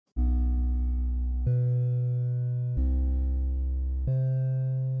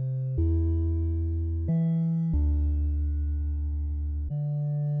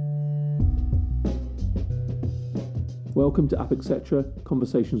Welcome to App Etc.,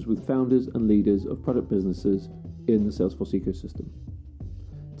 conversations with founders and leaders of product businesses in the Salesforce ecosystem.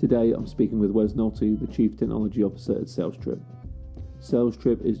 Today I'm speaking with Wes Nolte, the Chief Technology Officer at SalesTrip.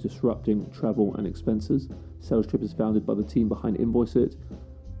 SalesTrip is disrupting travel and expenses. SalesTrip is founded by the team behind InvoiceIt,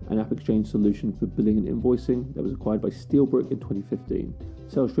 an app exchange solution for billing and invoicing that was acquired by Steelbrick in 2015.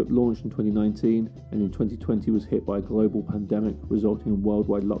 SalesTrip launched in 2019 and in 2020 was hit by a global pandemic, resulting in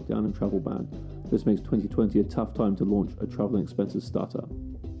worldwide lockdown and travel ban. This makes 2020 a tough time to launch a travel and expenses startup.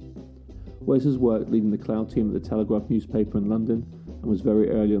 Wes has worked leading the cloud team at the Telegraph newspaper in London and was very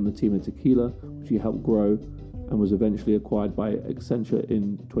early on the team at Tequila, which he helped grow and was eventually acquired by Accenture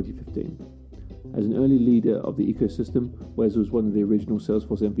in 2015. As an early leader of the ecosystem, Wes was one of the original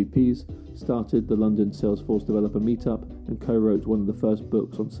Salesforce MVPs, started the London Salesforce Developer Meetup, and co-wrote one of the first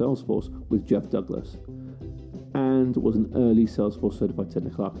books on Salesforce with Jeff Douglas, and was an early Salesforce Certified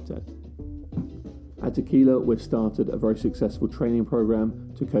Technical Architect. At Tequila, Wes started a very successful training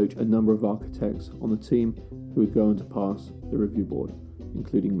program to coach a number of architects on the team who would go on to pass the review board,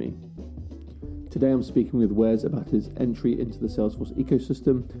 including me. Today I'm speaking with Wes about his entry into the Salesforce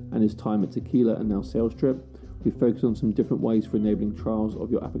ecosystem and his time at Tequila and now SalesTrip. We focus on some different ways for enabling trials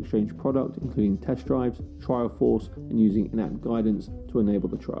of your App Exchange product, including test drives, trial force, and using in-app guidance to enable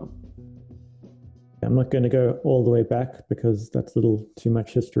the trial. I'm not going to go all the way back because that's a little too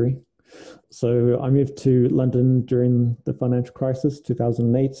much history. So I moved to London during the financial crisis,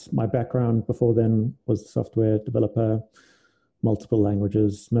 2008. My background before then was a software developer, multiple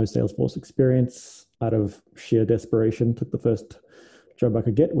languages, no Salesforce experience. Out of sheer desperation, took the first job I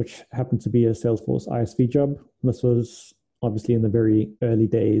could get, which happened to be a Salesforce ISV job. This was obviously in the very early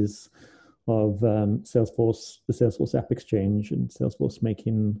days of Salesforce, the Salesforce App Exchange, and Salesforce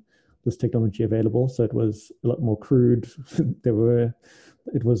making this technology available. So it was a lot more crude.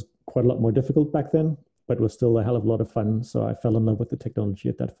 It was quite a lot more difficult back then, but it was still a hell of a lot of fun. So I fell in love with the technology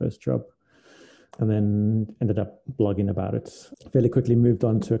at that first job, and then ended up blogging about it. Fairly quickly moved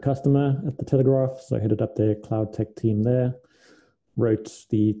on to a customer at the Telegraph, so I headed up their cloud tech team there. Wrote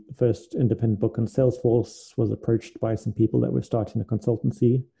the first independent book on Salesforce, was approached by some people that were starting a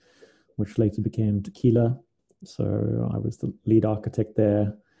consultancy, which later became Tequila. So I was the lead architect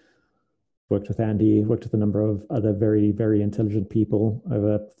there. Worked with Andy, worked with a number of other very, very intelligent people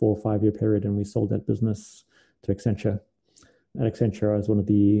over a 4 or 5 year period, and we sold that business to Accenture. At Accenture, I was one of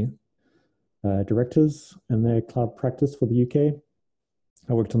the directors in their cloud practice for the UK.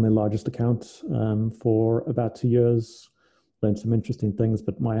 I worked on their largest account for about 2 years, learned some interesting things,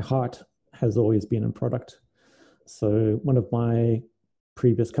 but my heart has always been in product. So one of my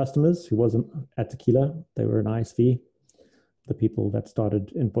previous customers, who wasn't at Tequila, they were an ISV, the people that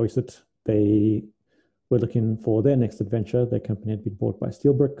started InvoiceIt, they were looking for their next adventure. Their company had been bought by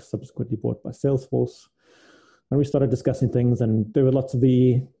Steelbrick, subsequently bought by Salesforce. And we started discussing things, and there were lots of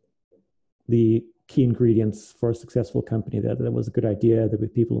the key ingredients for a successful company there. There was a good idea, there were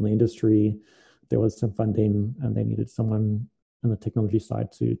people in the industry, there was some funding, and they needed someone on the technology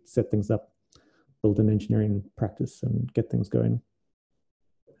side to set things up, build an engineering practice, and get things going.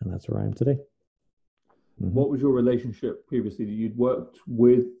 And that's where I am today. What was your relationship previously? You'd worked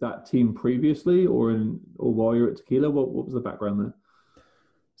with that team previously or while you were at Tequila? What was the background there?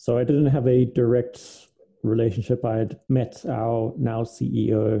 So I didn't have a direct relationship. I had met our now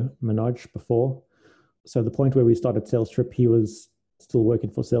CEO, Manoj, before. So the point where we started SalesTrip, he was still working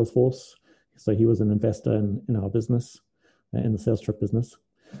for Salesforce. So he was an investor in our business, in the SalesTrip business.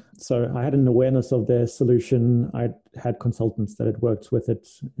 So I had an awareness of their solution. I had consultants that had worked with it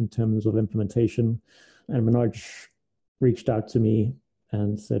in terms of implementation. And Manoj reached out to me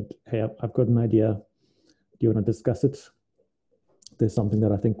and said, hey, I've got an idea. Do you want to discuss it? There's something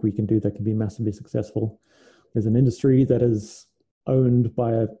that I think we can do that can be massively successful. There's an industry that is owned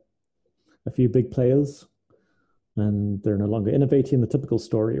by a few big players, and they're no longer innovating. The typical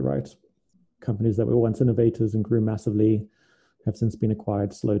story, right? Companies that were once innovators and grew massively have since been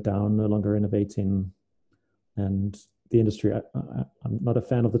acquired, slowed down, no longer innovating. And the industry, I'm not a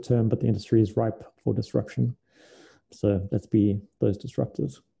fan of the term, but the industry is ripe for disruption. So let's be those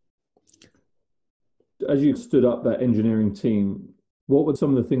disruptors. As you stood up that engineering team, what were some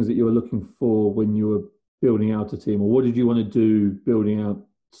of the things that you were looking for when you were building out a team, or what did you want to do building out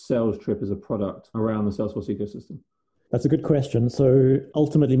SalesTrip as a product around the Salesforce ecosystem? That's a good question. So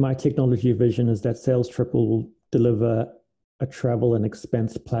ultimately, my technology vision is that SalesTrip will deliver a travel and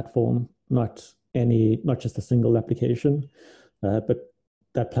expense platform, not just a single application, but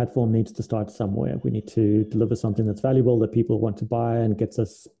that platform needs to start somewhere. We need to deliver something that's valuable that people want to buy and gets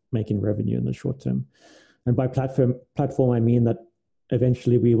us making revenue in the short term. And by platform, I mean that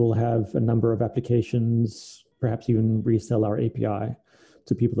eventually we will have a number of applications perhaps even resell our API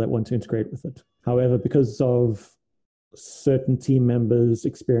to people that want to integrate with it. However, because of certain team members'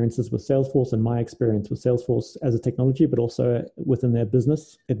 experiences with Salesforce and my experience with Salesforce as a technology, but also within their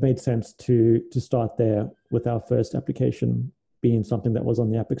business, it made sense to start there with our first application being something that was on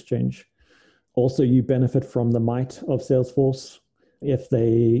the App Exchange. Also, you benefit from the might of Salesforce. If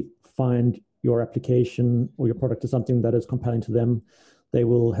they find your application or your product is something that is compelling to them, they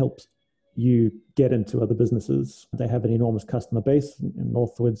will help you get into other businesses. They have an enormous customer base,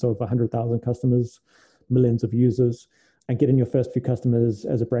 northwards of 100,000 customers, millions of users, and getting your first few customers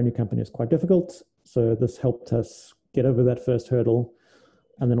as a brand new company is quite difficult. So this helped us get over that first hurdle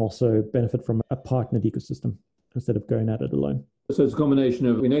and then also benefit from a partnered ecosystem instead of going at it alone. So it's a combination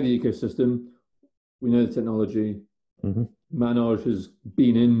of, we know the ecosystem, we know the technology, Manoj has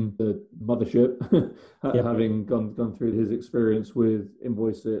been in the mothership, having gone through his experience with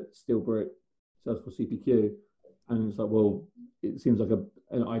Invoiceit, Steelbrick, Salesforce CPQ, and it's like, well, it seems like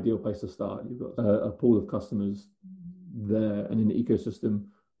an ideal place to start. You've got a pool of customers there and an ecosystem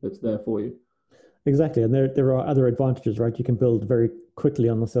that's there for you. Exactly, and there are other advantages, right? You can build very quickly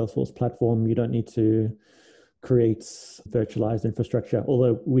on the Salesforce platform. You don't need to create virtualized infrastructure,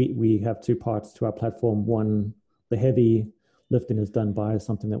 although we have two parts to our platform. One, the heavy lifting is done by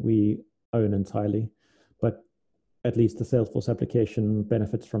something that we own entirely, but at least the Salesforce application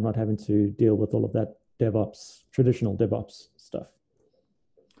benefits from not having to deal with all of that traditional DevOps stuff.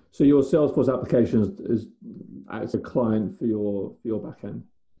 So your Salesforce application is as a client for your backend?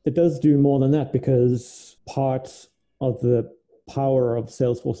 It does do more than that, because part of the power of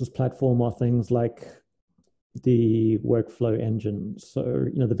Salesforce's platform are things like the workflow engine. So,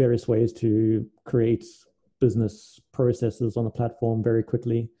 the various ways to create business processes on the platform very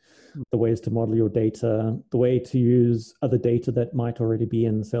quickly, the ways to model your data, the way to use other data that might already be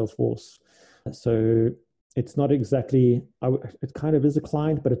in Salesforce. So it's not exactly, it kind of is a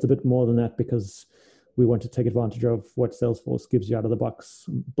client, but it's a bit more than that, because we want to take advantage of what Salesforce gives you out of the box.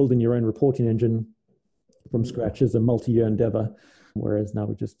 Building your own reporting engine from scratch is a multi-year endeavor, whereas now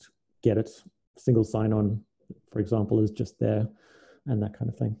we just get it. Single sign-on, for example, is just there, and that kind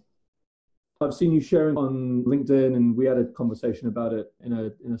of thing. I've seen you sharing on LinkedIn, and we had a conversation about it in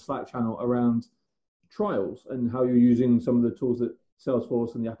a Slack channel around trials and how you're using some of the tools that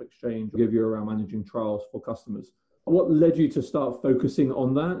Salesforce and the App Exchange give you around managing trials for customers. What led you to start focusing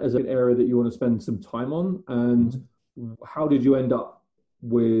on that as an area that you want to spend some time on? And how did you end up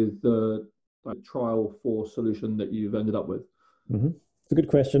with the trial for solution that you've ended up with? It's a good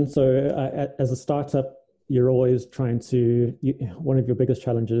question. So as a startup, you're always trying to, one of your biggest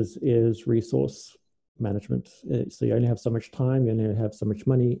challenges is resource management. So you only have so much time, you only have so much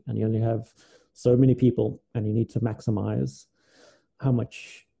money, and you only have so many people, and you need to maximize how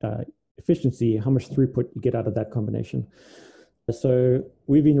much efficiency, how much throughput you get out of that combination. So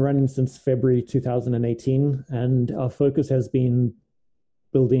we've been running since February 2018, and our focus has been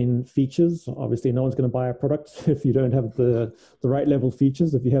building features. Obviously, no one's going to buy a product if you don't have the right level of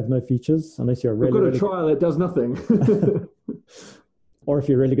features, if you have no features, unless you're We've got a trial that does nothing. Or if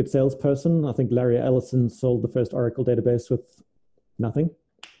you're a really good salesperson. I think Larry Ellison sold the first Oracle database with nothing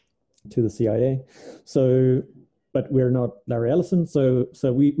to the CIA. But we're not Larry Ellison. So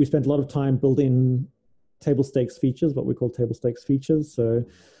we spent a lot of time building table stakes features, what we call table stakes features. So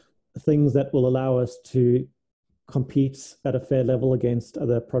things that will allow us to compete at a fair level against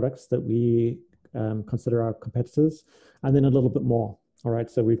other products that we consider our competitors, and then a little bit more. All right,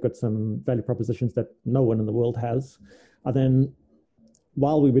 so we've got some value propositions that no one in the world has. And then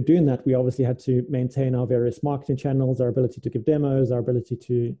while we were doing that, we obviously had to maintain our various marketing channels, our ability to give demos, our ability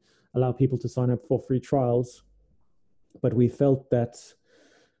to allow people to sign up for free trials. But we felt that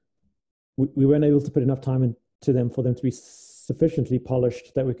we weren't able to put enough time into them for them to be sufficiently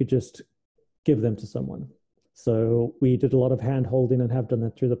polished that we could just give them to someone. So we did a lot of hand holding and have done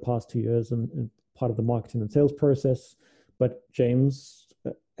that through the past 2 years and part of the marketing and sales process. But James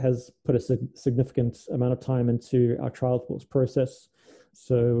has put a significant amount of time into our trial process.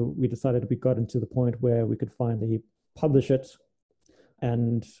 So we decided we got into the point where we could finally publish it,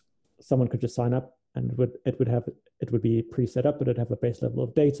 and someone could just sign up, and it would be pre-set up, but it'd have a base level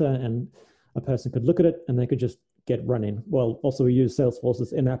of data, and a person could look at it and they could just get running. Well, also we use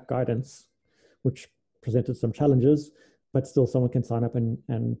Salesforce's in-app guidance, which presented some challenges, but still someone can sign up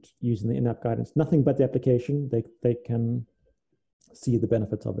and using the in-app guidance, nothing but the application, they can see the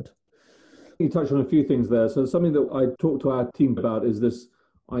benefits of it. You touched on a few things there. So something that I talked to our team about is this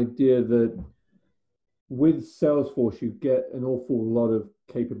idea that with Salesforce, you get an awful lot of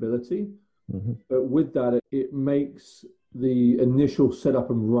capability, but with that, it makes the initial setup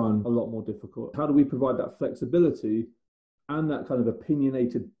and run a lot more difficult? How do we provide that flexibility and that kind of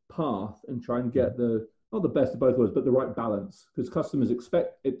opinionated path and try and get not the best of both worlds, but the right balance? Because customers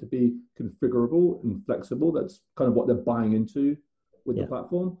expect it to be configurable and flexible. That's kind of what they're buying into with the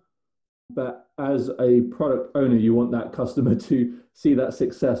platform. But as a product owner, you want that customer to see that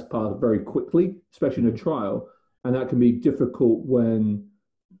success path very quickly, especially in a trial. And that can be difficult when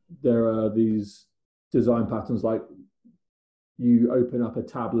there are these design patterns like you open up a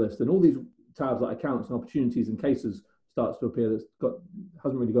tab list and all these tabs like accounts and opportunities and cases starts to appear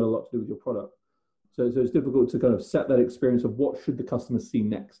hasn't really got a lot to do with your product. So it's difficult to kind of set that experience of what should the customer see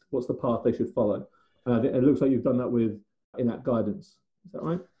next? What's the path they should follow? And I think it looks like you've done that with in-app guidance. Is that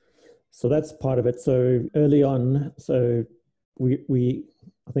right? So that's part of it. So early on, we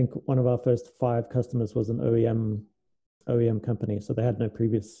I think one of our first 5 customers was an OEM company. So they had no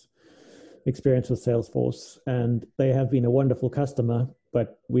previous experience with Salesforce, and they have been a wonderful customer,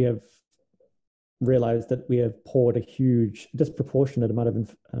 but we have realized that we have poured a huge disproportionate amount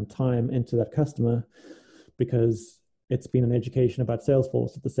of time into that customer because it's been an education about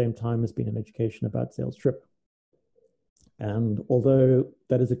Salesforce at the same time as being an education about SalesTrip. And although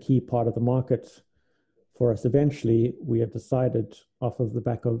that is a key part of the market for us, eventually we have decided off of the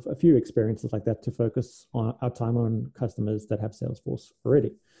back of a few experiences like that to focus on our time on customers that have Salesforce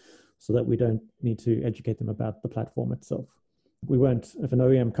already, so that we don't need to educate them about the platform itself. If an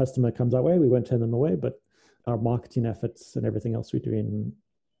OEM customer comes our way, we won't turn them away, but our marketing efforts and everything else we're doing,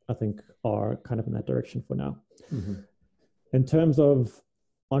 I think, are kind of in that direction for now. Mm-hmm. In terms of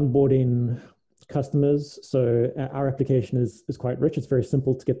onboarding customers, so our application is quite rich. It's very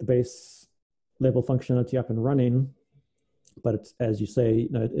simple to get the base level functionality up and running, but it's, as you say,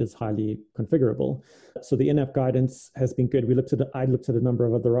 it is highly configurable. So the in-app guidance has been good. I looked at a number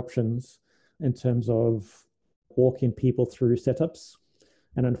of other options in terms of walking people through setups.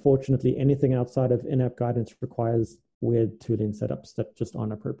 And unfortunately, anything outside of in-app guidance requires weird tooling setups that just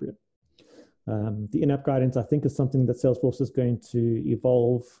aren't appropriate. The in-app guidance, I think, is something that Salesforce is going to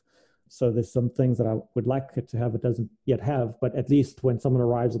evolve. So there's some things that I would like it to have, it doesn't yet have, but at least when someone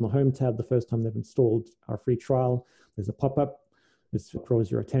arrives on the home tab the first time they've installed our free trial, there's a pop-up. This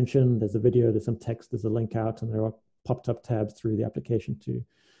draws your attention. There's a video, there's some text, there's a link out, and there are popped up tabs through the application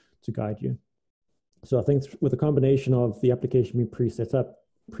to guide you. So I think with a combination of the application being pre-set up,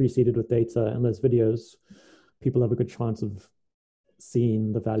 preceded with data, and those videos, people have a good chance of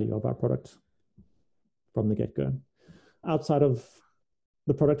seeing the value of our product from the get-go. Outside of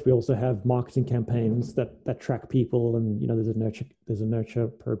the product, we also have marketing campaigns that track people, and there's a nurture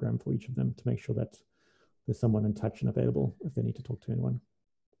program for each of them to make sure that there's someone in touch and available if they need to talk to anyone.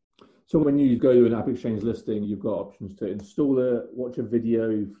 So when you go to an App Exchange listing, you've got options to install it, watch a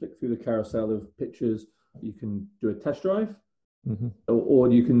video, flick through the carousel of pictures. You can do a test drive, mm-hmm.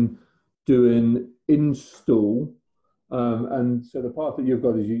 or you can do an install. And so the path that you've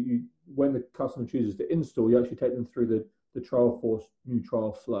got is you when the customer chooses to install, you actually take them through the TrialForce new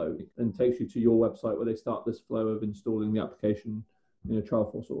trial flow, and takes you to your website where they start this flow of installing the application in a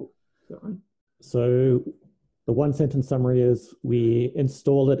TrialForce org. Is that right? So the one sentence summary is we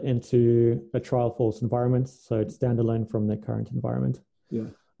install it into a TrialForce environment, so it's standalone from their current environment. Yeah.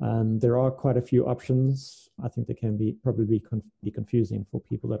 There are quite a few options. I think they can probably be confusing for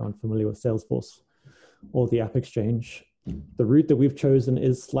people that aren't familiar with Salesforce or the App Exchange. The route that we've chosen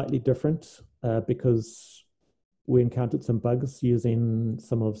is slightly different because we encountered some bugs using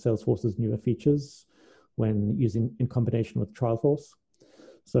some of Salesforce's newer features when using in combination with TrialForce.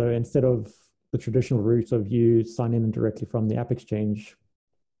 So instead of the traditional route of you signing in directly from the App Exchange,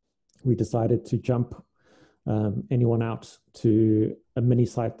 we decided to jump anyone out to a mini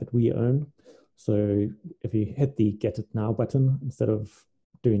site that we own. So if you hit the Get It Now button, instead of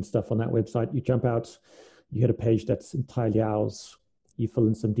doing stuff on that website, you jump out, you hit a page that's entirely ours, you fill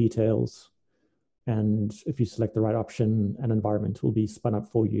in some details, and if you select the right option, an environment will be spun up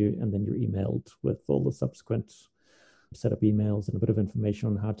for you, and then you're emailed with all the subsequent setup emails and a bit of information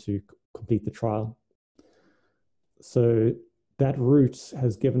on how to complete the trial. So that route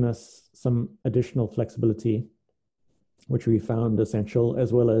has given us some additional flexibility, which we found essential,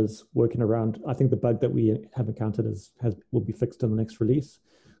 as well as working around. I think the bug that we have encountered will be fixed in the next release.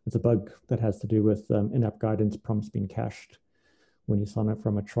 It's a bug that has to do with in-app guidance prompts being cached when you sign up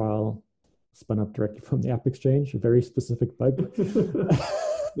from a trial spun up directly from the App Exchange, a very specific bug.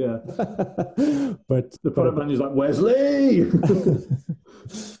 Yeah. But the product manager's like, Wesley!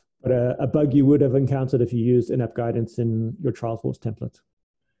 But a bug you would have encountered if you used in-app guidance in your TrialForce template.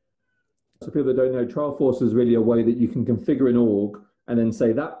 So people that don't know, TrialForce is really a way that you can configure an org and then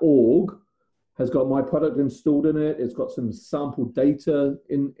say that org has got my product installed in it. It's got some sample data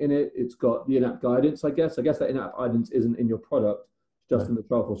in it. It's got the in-app guidance, I guess. I guess that in-app guidance isn't in your product, just in the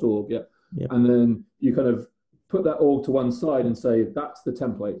Trialforce org. Yeah. Yep. And then you kind of put that org to one side and say, that's the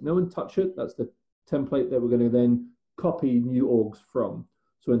template. No one touch it. That's the template that we're going to then copy new orgs from.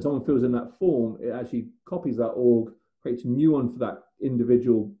 So when someone fills in that form, it actually copies that org, creates a new one for that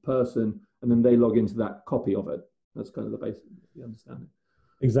individual person, and then they log into that copy of it. That's kind of the basic understanding.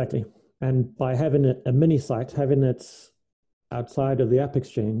 Exactly. And by having a mini site, having it outside of the App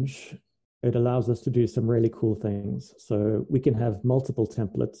Exchange, it allows us to do some really cool things. So we can have multiple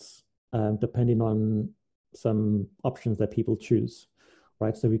templates depending on some options that people choose,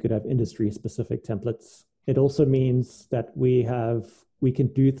 right? So we could have industry-specific templates. It also means that we can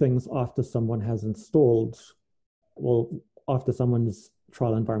do things after someone has installed, well, after someone's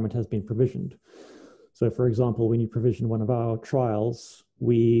trial environment has been provisioned. So for example, when you provision one of our trials,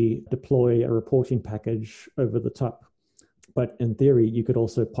 we deploy a reporting package over the top. But in theory, you could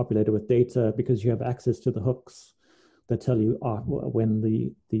also populate it with data because you have access to the hooks that tell you when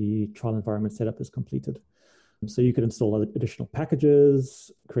the trial environment setup is completed. So you could install additional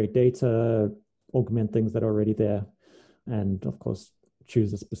packages, create data, augment things that are already there, and of course,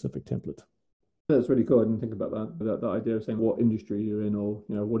 choose a specific template. That's really cool. I didn't think about that idea of saying what industry you're in, or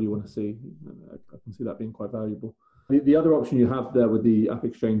what do you want to see. I can see that being quite valuable. The other option you have there with the App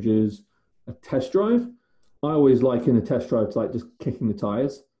Exchange is a test drive. I always liken a test drive to like just kicking the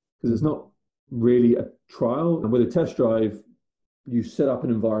tires, because it's not really a trial. And with a test drive, you set up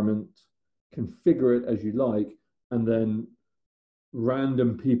an environment, configure it as you like, and then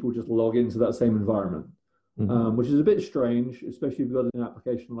random people just log into that same environment. Which is a bit strange, especially if you've got an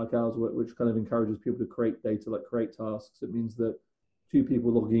application like ours, which kind of encourages people to create data, like create tasks. It means that two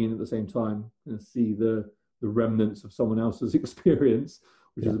people logging in at the same time can see the remnants of someone else's experience,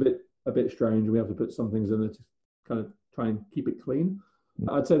 which is a bit strange. And we have to put some things in there to kind of try and keep it clean.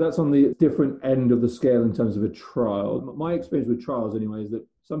 I'd say that's on the different end of the scale in terms of a trial. My experience with trials, anyway, is that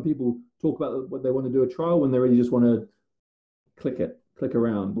some people talk about what they want to do a trial when they really just want to click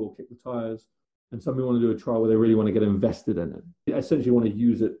around, or kick the tires. And some people want to do a trial where they really want to get invested in it. They essentially want to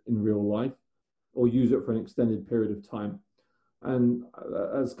use it in real life or use it for an extended period of time. And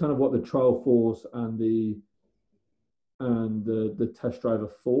that's kind of what the Trialforce and the test drive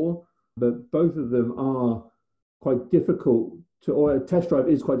are for. But both of them are quite difficult or a test drive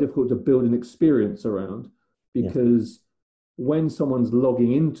is quite difficult to build an experience around, because when someone's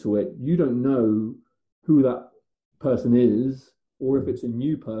logging into it, you don't know who that person is, or if it's a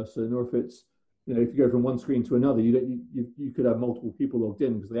new person, or if it's, if you go from one screen to another, you could have multiple people logged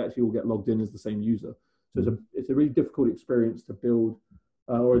in, because they actually all get logged in as the same user. So it's a really difficult experience to build,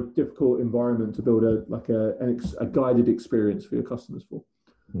 or a difficult environment to build a guided experience for your customers for.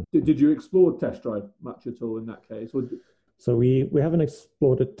 Did you explore test drive much at all in that case? So we haven't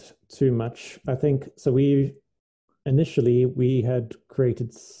explored it too much. I think so. Initially we had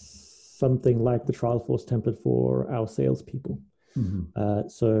created something like the Trialforce template for our salespeople.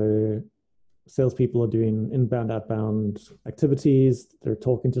 So salespeople are doing inbound, outbound activities. They're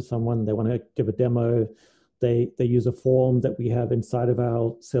talking to someone. They want to give a demo. They use a form that we have inside of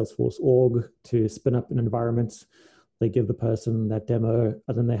our Salesforce org to spin up an environment. They give the person that demo,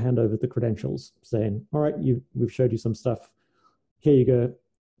 and then they hand over the credentials, saying, "All right, we've showed you some stuff. Here you go.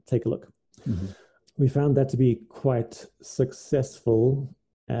 Take a look." We found that to be quite successful.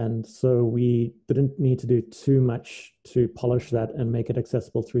 And so we didn't need to do too much to polish that and make it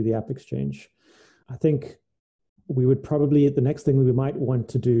accessible through the App Exchange. I think we would probably, the next thing we might want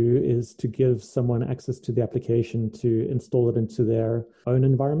to do is to give someone access to the application to install it into their own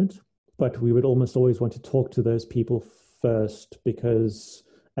environment. But we would almost always want to talk to those people first, because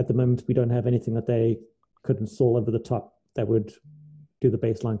at the moment we don't have anything that they could install over the top that would do the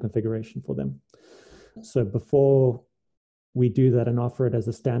baseline configuration for them. So before we do that and offer it as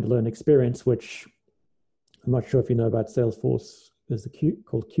a standalone experience, which I'm not sure if you know about Salesforce, there's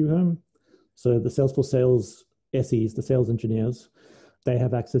called QHome. So the Salesforce sales SEs, the sales engineers, they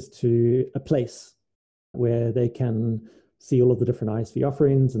have access to a place where they can see all of the different ISV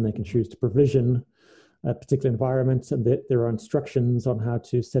offerings, and they can choose to provision a particular environment, and there are instructions on how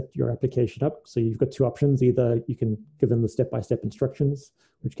to set your application up. So you've got two options. Either you can give them the step-by-step instructions,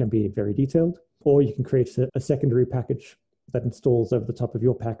 which can be very detailed, or you can create a secondary package that installs over the top of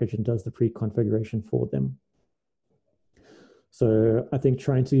your package and does the pre-configuration for them. So I think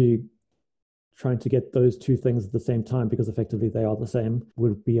trying to trying to get those two things at the same time, because effectively they are the same,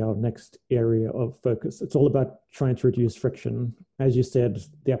 would be our next area of focus. It's all about trying to reduce friction. As you said,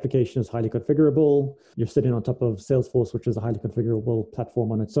 the application is highly configurable. You're sitting on top of Salesforce, which is a highly configurable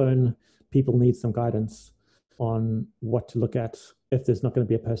platform on its own. People need some guidance on what to look at if there's not going to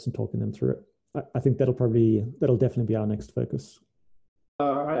be a person talking them through it. I think that'll definitely be our next focus.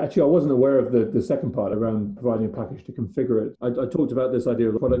 Actually, I wasn't aware of the second part around providing a package to configure it. I talked about this idea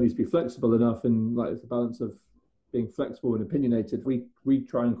of the product needs to be flexible enough, and like it's the balance of being flexible and opinionated. We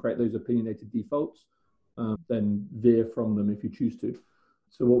try and create those opinionated defaults, then veer from them if you choose to.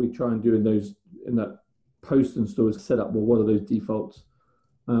 So what we try and do in that post install is set up, well, what are those defaults?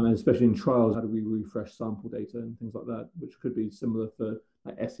 And especially in trials, how do we refresh sample data and things like that, which could be similar for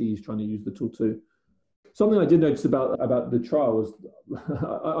like SEs trying to use the tool too. Something I did notice about the trial was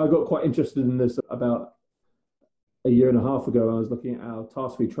I got quite interested in this about a year and a half ago. I was looking at our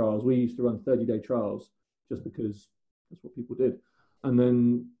task free trials. We used to run 30-day trials just because that's what people did. And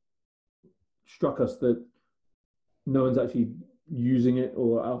then struck us that no one's actually using it,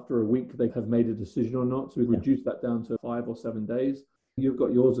 or after a week they have made a decision or not. So we reduced that down to 5 or 7 days. You've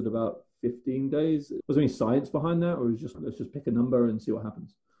got yours at about 15 days. Was there any science behind that, or was it just let's just pick a number and see what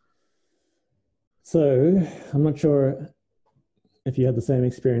happens? So I'm not sure if you had the same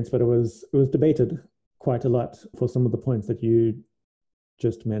experience, but it was debated quite a lot for some of the points that you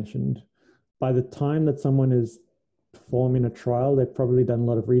just mentioned. By the time that someone is performing a trial, they've probably done a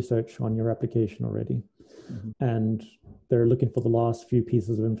lot of research on your application already. Mm-hmm. And they're looking for the last few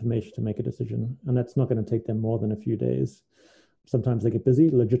pieces of information to make a decision. And that's not going to take them more than a few days. Sometimes they get busy,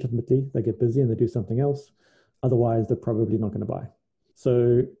 legitimately, they get busy and they do something else. Otherwise, they're probably not going to buy.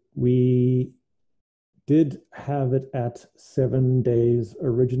 So we did have it at 7 days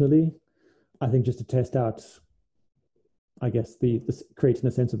originally, I think just to test out, I guess, the creating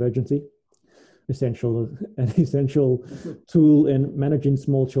a sense of urgency, an essential tool in managing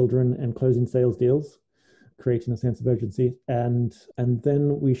small children and closing sales deals, creating a sense of urgency. And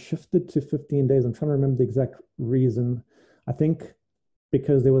then we shifted to 15 days. I'm trying to remember the exact reason. I think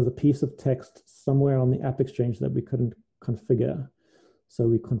because there was a piece of text somewhere on the App Exchange that we couldn't configure. So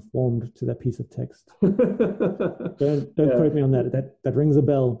we conformed to that piece of text. Don't quote me on that. That rings a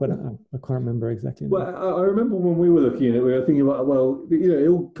bell, but I can't remember exactly. Well, I remember when we were looking at it, we were thinking about, well, it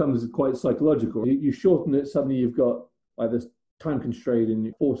all comes quite psychological. You shorten it, suddenly you've got like this time constraint and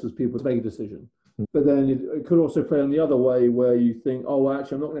it forces people to make a decision. Mm-hmm. But then it could also play on the other way where you think, oh, well,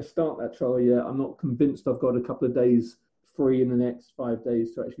 actually, I'm not going to start that trial yet. I'm not convinced I've got a couple of days free in the next 5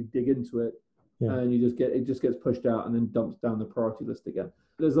 days to actually dig into it. Yeah. And it just gets pushed out and then dumps down the priority list again.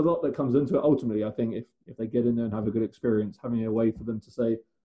 There's a lot that comes into it. Ultimately, I think if they get in there and have a good experience, having a way for them to say,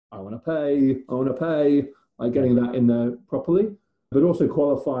 I want to pay, like getting that in there properly, but also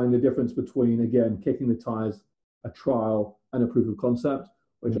qualifying the difference between, again, kicking the tires, a trial and a proof of concept,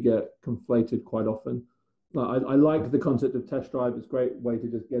 which get conflated quite often. I like the concept of test drive. It's a great way to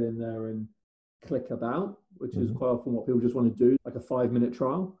just get in there and click about, which is quite often what people just want to do, like a 5-minute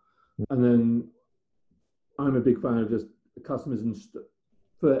trial. And then I'm a big fan of just customers,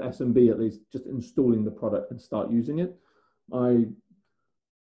 for SMB at least, just installing the product and start using it.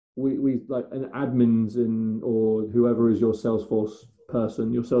 We like an admins or whoever is your Salesforce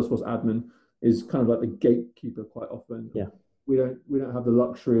person, your Salesforce admin is kind of like the gatekeeper quite often. Yeah. We don't have the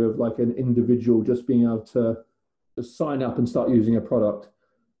luxury of like an individual just being able to sign up and start using a product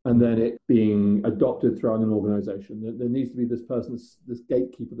and then it being adopted throughout an organization. There needs to be this person, this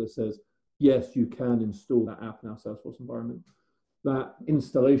gatekeeper that says, yes, you can install that app in our Salesforce environment. That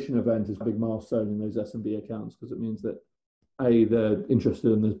installation event is a big milestone in those SMB accounts because it means that they're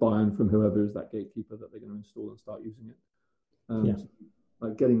interested and there's buy-in from whoever is that gatekeeper that they're going to install and start using it. So,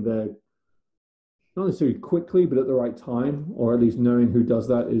 like getting there, not necessarily quickly, but at the right time, or at least knowing who does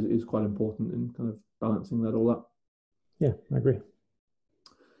that is quite important in kind of balancing that all up. Yeah, I agree.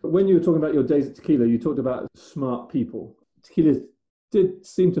 When you were talking about your days at Tequila, you talked about smart people. Tequila did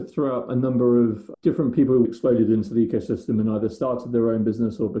seem to throw out a number of different people who exploded into the ecosystem and either started their own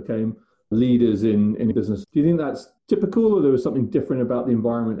business or became leaders in business. Do you think that's typical, or there was something different about the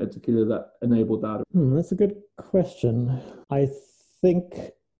environment at Tequila that enabled that? That's a good question. I think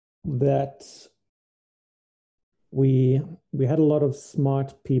that we had a lot of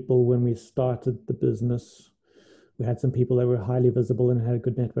smart people when we started the business. We had some people that were highly visible and had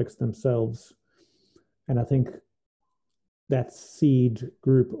good networks themselves. And I think that seed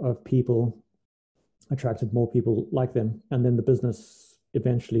group of people attracted more people like them. And then the business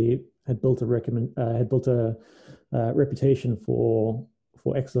eventually had built a reputation for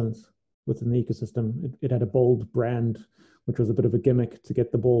excellence within the ecosystem. It had a bold brand, which was a bit of a gimmick to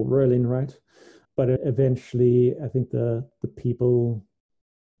get the ball rolling, right? But eventually, I think the people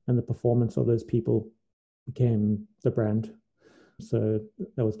and the performance of those people became the brand. So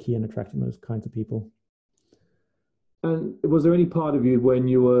that was key in attracting those kinds of people. And was there any part of you when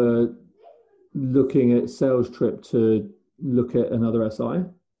you were looking at SalesTrip to look at another SI?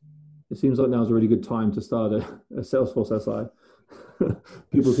 It seems like now's a really good time to start a Salesforce SI.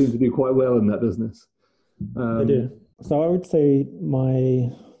 People seem to do quite well in that business. They do. So I would say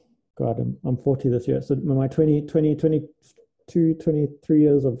I'm 40 this year. So my 23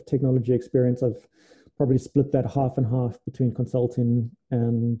 years of technology experience, I've probably split that half and half between consulting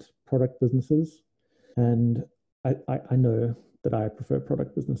and product businesses. And I know that I prefer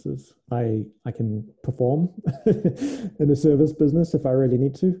product businesses. I can perform in a service business if I really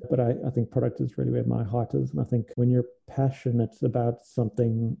need to, but I think product is really where my heart is. And I think when you're passionate about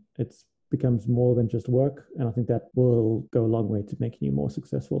something, it becomes more than just work. And I think that will go a long way to making you more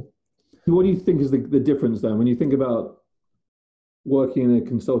successful. What do you think is the difference then when you think about working in a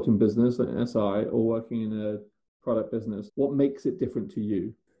consulting business, an SI, or working in a product business? What makes it different to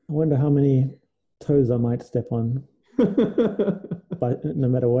you? I wonder how many toes I might step on. But no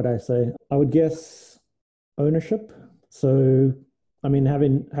matter what I say, I would guess ownership. So, I mean,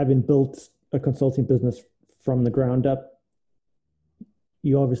 having built a consulting business from the ground up,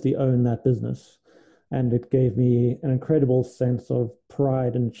 you obviously own that business. And it gave me an incredible sense of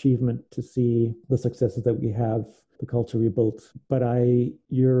pride and achievement to see the successes that we have, the culture we built. But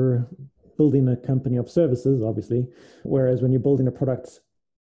you're building a company of services, obviously, whereas when you're building a product,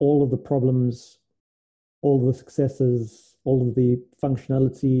 all of the problems, all of the successes, all of the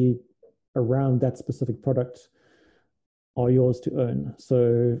functionality around that specific product are yours to own.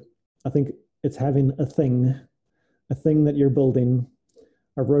 So I think it's having a thing that you're building,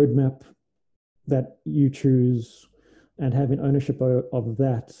 a roadmap that you choose, and having ownership of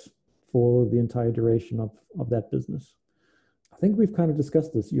that for the entire duration of that business. I think we've kind of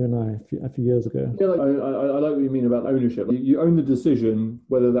discussed this, you and I, a few years ago. Yeah, I like what you mean about ownership. You own the decision,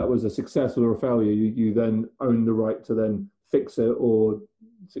 whether that was a success or a failure. You then own the right to then fix it or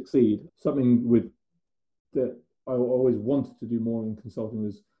succeed. Something that I always wanted to do more in consulting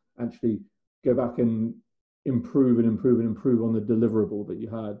was actually go back and improve on the deliverable that you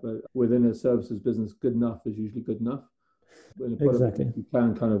had. But within a services business, good enough is usually good enough. In a product, exactly. You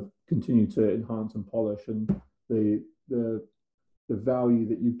can kind of continue to enhance and polish, and the value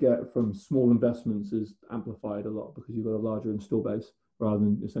that you get from small investments is amplified a lot because you've got a larger install base rather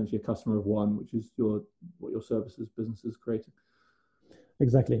than essentially a customer of one, which is what your services business is creating.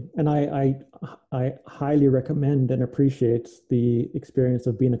 Exactly. And I highly recommend and appreciate the experience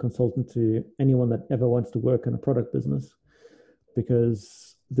of being a consultant to anyone that ever wants to work in a product business,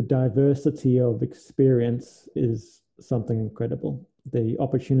 because the diversity of experience is something incredible. The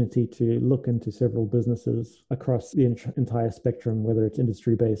opportunity to look into several businesses across the entire spectrum, whether it's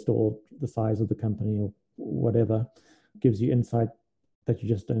industry-based or the size of the company or whatever, gives you insight that you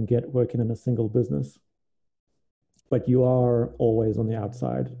just don't get working in a single business. But you are always on the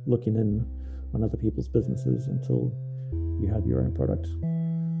outside looking in on other people's businesses until you have your own product,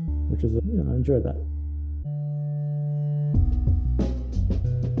 which is, I enjoy that.